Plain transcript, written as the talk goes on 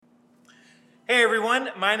Hey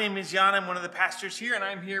everyone, my name is Jan. I'm one of the pastors here, and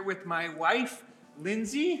I'm here with my wife,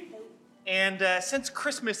 Lindsay. And since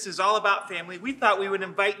Christmas is all about family, we thought we would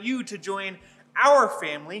invite you to join our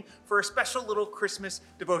family for a special little Christmas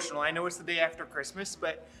devotional. I know it's the day after Christmas,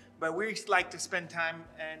 but we like to spend time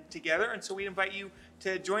together, and so we invite you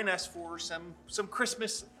to join us for some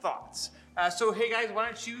Christmas thoughts. So hey guys, why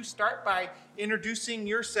don't you start by introducing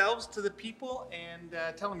yourselves to the people and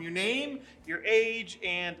tell them your name, your age,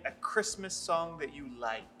 and a Christmas song that you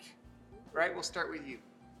like. Right, we'll start with you.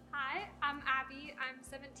 Hi, I'm Abby. I'm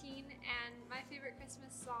 17, and my favorite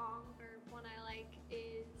Christmas song, or one I like,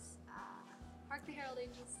 is Hark the Herald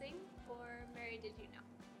Angels Sing, or Mary Did You Know?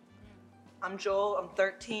 I'm Joel, I'm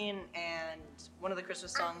 13, and one of the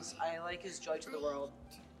Christmas songs I like is Joy to the World.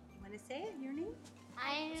 You want to say it, your name?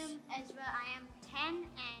 I am Ezra, I am 10,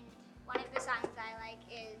 and one of the songs I like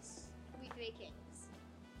is We Three Kings.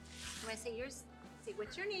 You want to say yours? Say,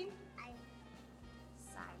 what's your name? I'm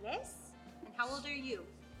Silas. And how old are you?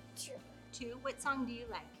 2. 2. What song do you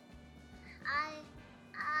like?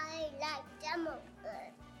 I like Demo.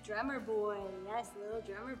 Drummer Boy. Yes, little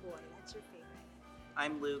Drummer Boy. That's your favorite.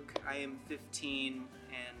 I'm Luke, I am 15,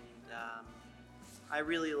 and I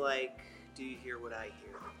really like Do You Hear What I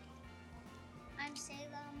Hear? I'm Salem,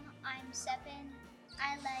 I'm 7.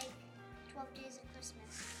 I like 12 Days of Christmas.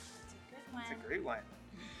 That's a good one. That's a great one.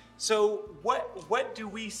 So what do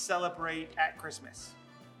we celebrate at Christmas?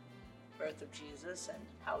 Birth of Jesus and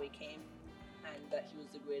how he came and that he was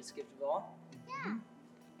the greatest gift of all. Yeah.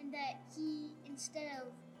 And that he, instead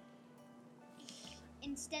of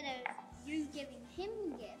you giving him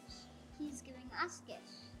gifts, he's giving us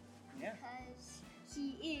gifts. Yeah. Because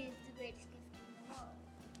he is the greatest gift in the world.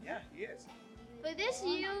 Yeah, he is. But this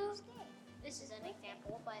is an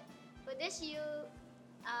example, but for this year,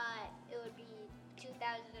 it would be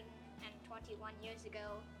 2021 years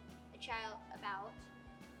ago, a child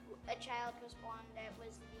was born that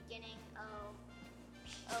was the beginning of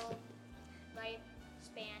a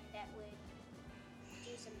lifespan that would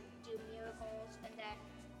do miracles and then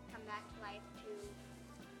come back to life to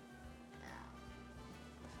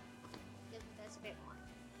give us a bit more.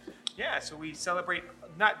 Yeah, so we celebrate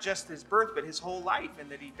not just his birth, but his whole life, and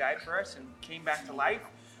that he died for us and came back to life.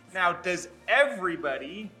 Now, does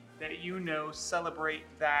everybody that you know celebrate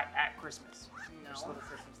that at Christmas? No. Just Little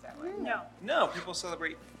Christmas that way? No. No, people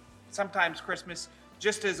celebrate sometimes Christmas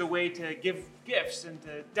just as a way to give gifts and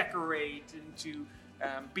to decorate and to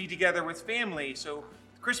be together with family. So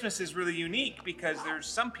Christmas is really unique because there's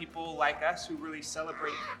some people like us who really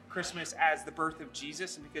celebrate Christmas as the birth of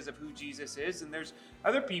Jesus and because of who Jesus is, and there's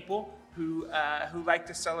other people who like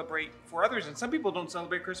to celebrate for others, and some people don't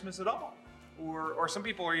celebrate Christmas at all, or some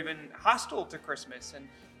people are even hostile to Christmus, and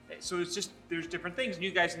so it's just there's different things. And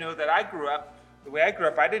you guys know that the way I grew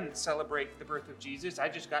up, I didn't celebrate the birth of Jesus. I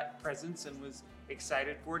just got presents and was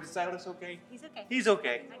excited for it. Is Silas okay? He's okay. He's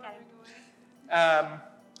okay. I got him.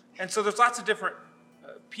 And so there's lots of different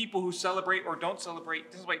people who celebrate or don't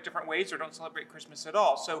celebrate different ways or don't celebrate Christmas at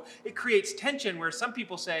all. So it creates tension where some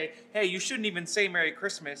people say, hey, you shouldn't even say Merry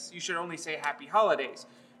Christmas. You should only say Happy Holidays.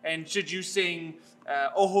 And should you sing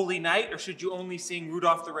O Holy Night, or should you only sing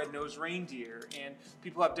Rudolph the Red-Nosed Reindeer? And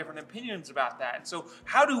people have different opinions about that. And so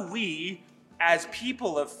how do we, as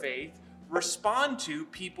people of faith, respond to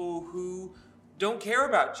people who don't care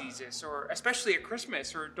about Jesus, or especially at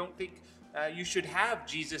Christmas, or don't think you should have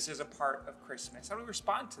Jesus as a part of Christmas? How do we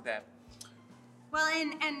respond to them? Well,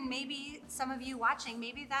 and maybe some of you watching,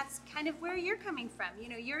 maybe that's kind of where you're coming from. You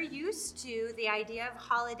know, you're used to the idea of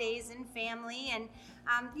holidays and family, and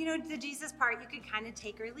the Jesus part you could kind of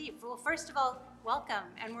take or leave. Well, first of all, welcome,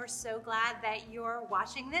 and we're so glad that you're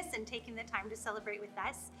watching this and taking the time to celebrate with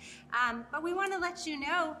us. But we want to let you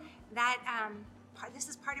know that this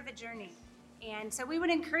is part of a journey. And so we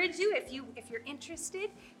would encourage you, if you're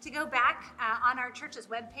interested, to go back on our church's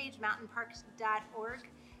webpage, mountainparks.org.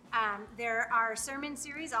 There are sermon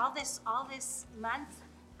series all this month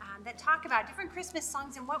that talk about different Christmas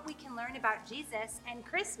songs and what we can learn about Jesus and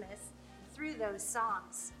Christmas through those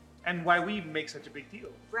songs. And why we make such a big deal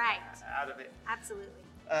Right. out of it. Absolutely.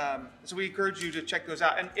 So we encourage you to check those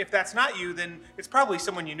out. And if that's not you, then it's probably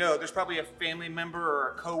someone you know. There's probably a family member or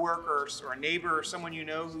a coworker or a neighbor or someone you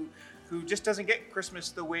know who just doesn't get Christmas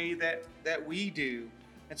the way that we do.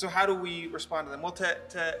 And so how do we respond to them? Well,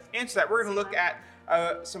 to answer that, we're going to look at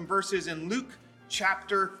some verses in Luke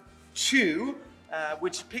chapter 2,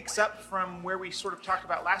 which picks up from where we sort of talked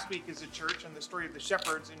about last week as a church and the story of the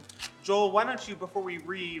shepherds. And Joel, why don't you, before we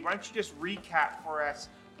read, why don't you just recap for us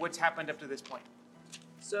what's happened up to this point?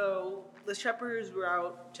 So the shepherds were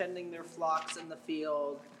out tending their flocks in the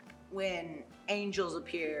field, when angels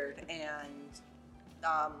appeared and,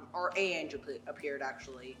 or a angel appeared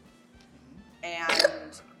actually.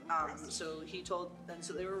 And so he told them,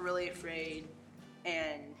 so they were really afraid.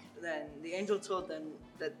 And then the angel told them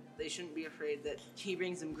that they shouldn't be afraid, that he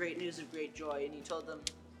brings them great news of great joy. And he told them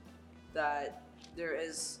that there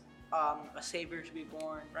is a Savior to be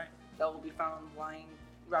born, Right. that will be found lying,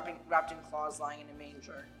 wrapped in cloths, lying in a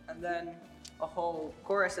manger. And then a whole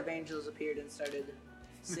chorus of angels appeared and started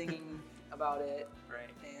singing about it. Right.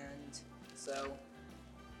 And so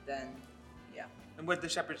then, yeah. And what did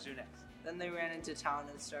the shepherds do next? Then they ran into town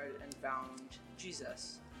and found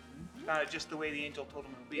Jesus. Found it just the way the angel told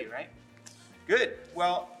them it would be, right? Good.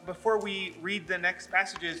 Well, before we read the next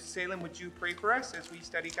passages, Salem, would you pray for us as we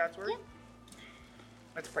study God's Word? Yep.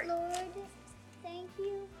 Let's pray. Lord, thank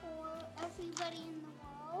you for everybody in the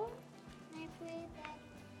world. And I pray that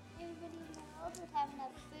everybody in the world would have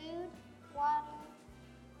enough food, water,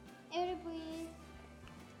 air to breathe,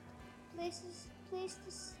 places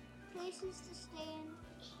to stay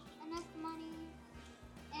in, enough money,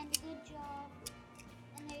 and a good job,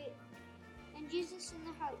 and Jesus in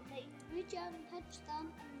their heart, that you reach out and touch them,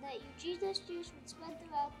 and that your Jesus juice would spread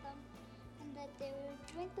throughout them, and that they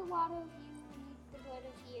would drink the water of you and eat the bread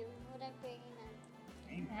of you. And Lord, I pray,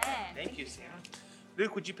 amen. Amen. Thank you, Sam.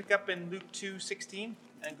 Luke, would you pick up in Luke 2:16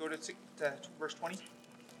 and go to verse 20?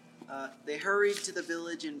 They hurried to the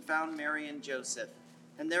village and found Mary and Joseph,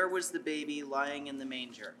 and there was the baby lying in the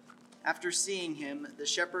manger. After seeing him, the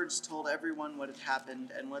shepherds told everyone what had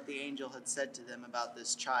happened and what the angel had said to them about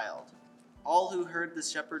this child. All who heard the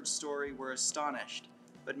shepherd's story were astonished,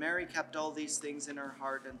 but Mary kept all these things in her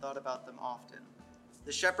heart and thought about them often.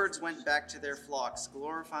 The shepherds went back to their flocks,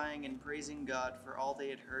 glorifying and praising God for all they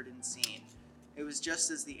had heard and seen. It was just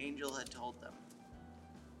as the angel had told them.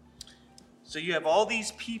 So you have all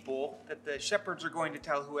these people that the shepherds are going to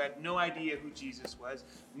tell who had no idea who Jesus was,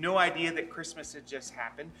 no idea that Christmas had just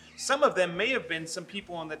happened. Some of them may have been some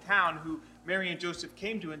people in the town who Mary and Joseph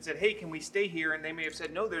came to and said, hey, can we stay here? And they may have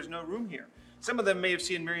said, no, there's no room here. Some of them may have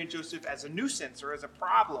seen Mary and Joseph as a nuisance or as a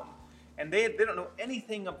problem. And they don't know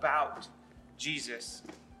anything about Jesus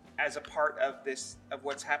as a part of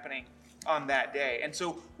what's happening on that day. And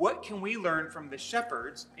so what can we learn from the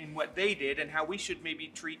shepherds in what they did and how we should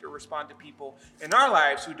maybe treat or respond to people in our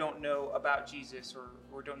lives who don't know about Jesus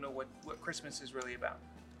or don't know what Christmas is really about?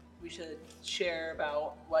 We should share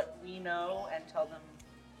about what we know and tell them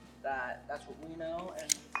that that's what we know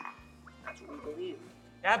and that's what we believe.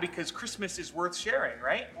 Yeah, because Christmas is worth sharing,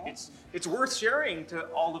 right? Yeah. It's worth sharing to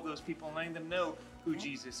all of those people and letting them know who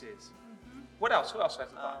Jesus is. What else? Who else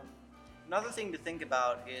has a thought? Another thing to think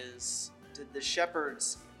about is, did the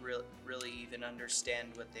shepherds really even understand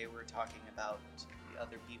what they were talking about to the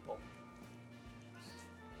other people?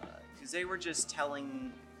 Because they were just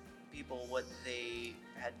telling people what they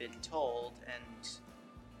had been told and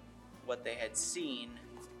what they had seen.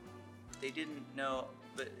 They didn't know,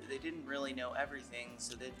 but they didn't really know everything.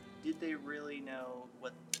 So did they really know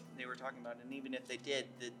what they were talking about? And even if they did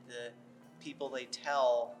the people they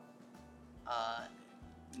tell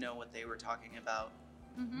know what they were talking about?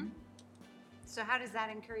 Mm-hmm. So how does that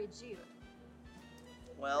encourage you?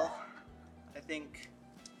 Well, I think,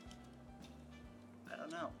 I don't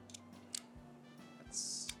know.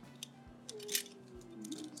 It's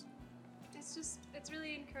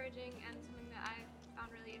really encouraging, and something that I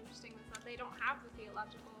found really interesting was that they don't have the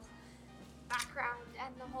theological background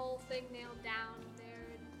and the whole thing nailed down.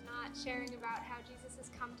 They're not sharing about how Jesus has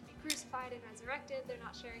come to be crucified and resurrected. They're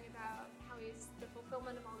not sharing about how he's the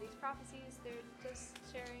fulfillment of all these prophecies. They're just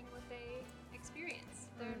sharing what they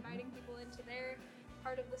experience. They're inviting people into their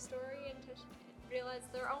part of the story and to realize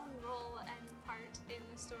their own role and part in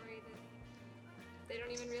the story that they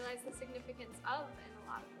don't even realize the significance of in a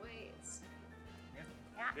lot of ways.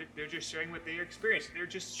 Yeah. They're just sharing what they experienced. They're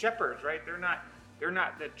just shepherds, right? They're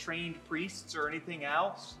not the trained priests or anything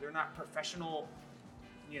else. They're not professional,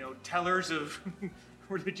 tellers of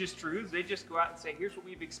religious truths. They just go out and say, here's what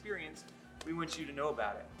we've experienced. We want you to know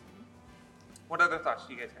about it. What other thoughts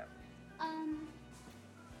do you guys have?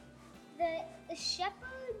 The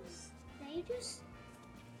shepherds,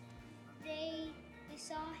 they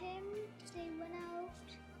saw him, they went out,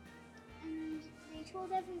 and they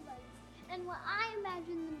told everybody. And what I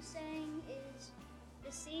imagine them saying is,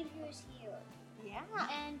 the Savior is here. Yeah.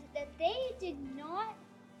 And that they did not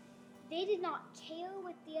care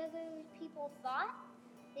what the other people thought.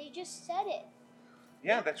 They just said it.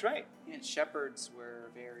 Yeah, that's right. Yeah, shepherds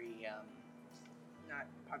were very, Not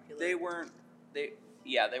popular. they weren't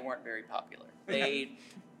very popular. They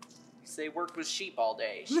they worked with sheep all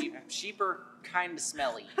day. Sheep are kind of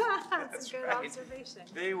smelly. That's a good right. observation.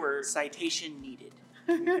 They were, Citation needed.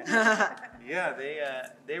 yeah,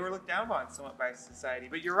 they were looked down on somewhat by society.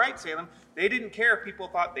 But you're right, Salem. They didn't care if people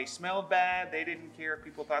thought they smelled bad. They didn't care if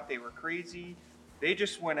people thought they were crazy. They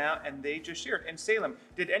just went out and they just shared. And Salem,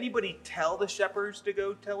 did anybody tell the shepherds to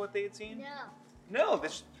go tell what they had seen? No. No,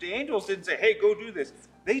 the angels didn't say, hey, go do this.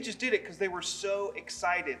 They just did it because they were so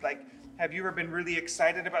excited. Like, have you ever been really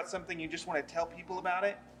excited about something, you just want to tell people about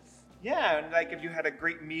it? Yeah, and like if you had a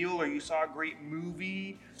great meal or you saw a great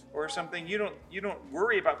movie or something, you don't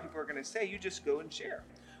worry about what people are going to say. You just go and share.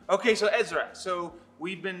 Okay, so Ezra, so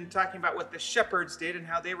we've been talking about what the shepherds did and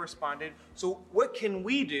how they responded. So what can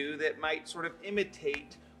we do that might sort of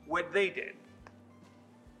imitate what they did?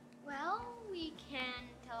 Well, we can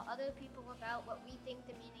tell other people about what we think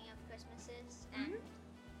the meaning of Christmas is. And,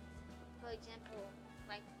 for example,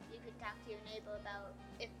 like you could talk to your neighbor about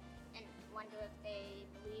and wonder if they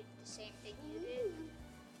believe the same thing you do.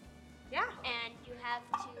 Yeah. And you have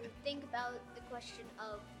to think about the question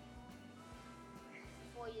of,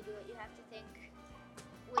 before you do it, you have to think,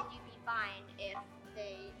 would you be fine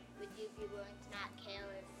would you be willing to not care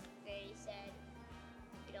if they said,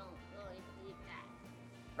 we don't really believe that?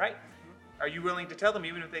 Right? Are you willing to tell them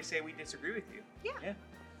even if they say we disagree with you? Yeah.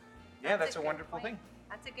 Yeah, that's a good wonderful point. thing.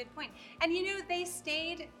 That's a good point. And they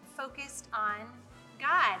stayed focused on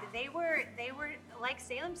God. They were, like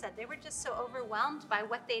Salem said, they were just so overwhelmed by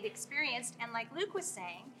what they'd experienced. And like Luke was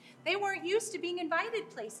saying, they weren't used to being invited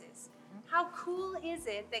places. How cool is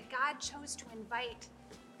it that God chose to invite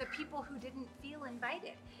the people who didn't feel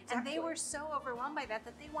invited? And they were so overwhelmed by that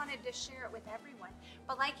they wanted to share it with everyone.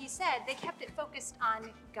 But like you said, they kept it focused on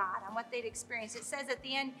God, on what they'd experienced. It says at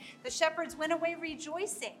the end, the shepherds went away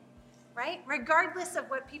rejoicing, right? Regardless of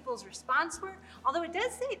what people's response were. Although it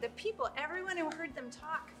does say the people, everyone who heard them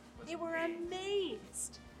talk, they were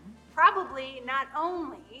amazed. Probably not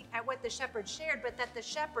only at what the shepherds shared, but that the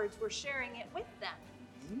shepherds were sharing it with them.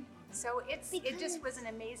 So it just was an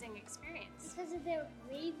amazing experience. Because of their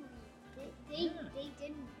bravery. They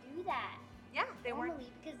didn't do that Yeah, they weren't.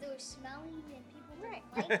 normally because they were smelly and people Right.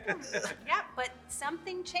 didn't like them. Yeah, but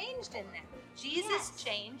something changed in them. Jesus Yes.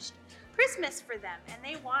 changed Christmas for them, and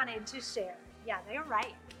they wanted to share. Yeah, they're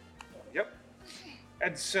right. Yep.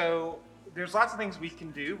 And so there's lots of things we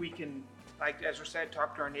can do. We can, like Ezra said,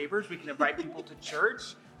 talk to our neighbors. We can invite people to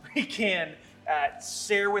church. We can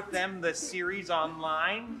share with them the series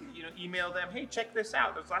online. Email them, hey, check this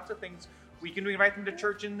out. There's lots of things we can do. Invite them to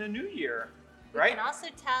church in the new year, right? We can also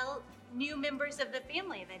tell new members of the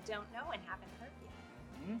family that don't know and haven't heard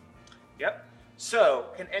yet. Yep. So,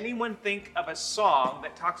 can anyone think of a song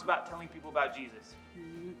that talks about telling people about Jesus?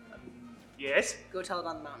 Yes? Go tell it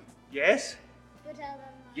on the mountain. Yes? Go tell them.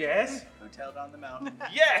 Yes? Go tell it on the mountain.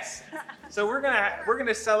 Yes! So we're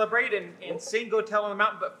gonna celebrate and sing Go Tell on the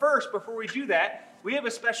Mountain. But first, before we do that, we have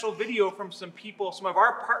a special video from some people, some of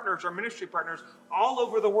our partners, our ministry partners, all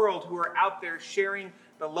over the world who are out there sharing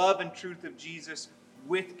the love and truth of Jesus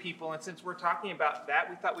with people. And since we're talking about that,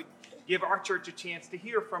 we thought we'd give our church a chance to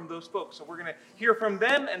hear from those folks. So we're gonna hear from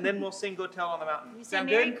them, and then we'll sing Go Tell on the Mountain. You say Sound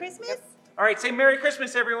Merry good? Christmas? Yep. All right, say Merry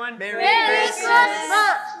Christmas, everyone. Merry Merry Christmas!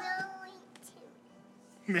 Christmas!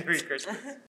 Merry Christmas.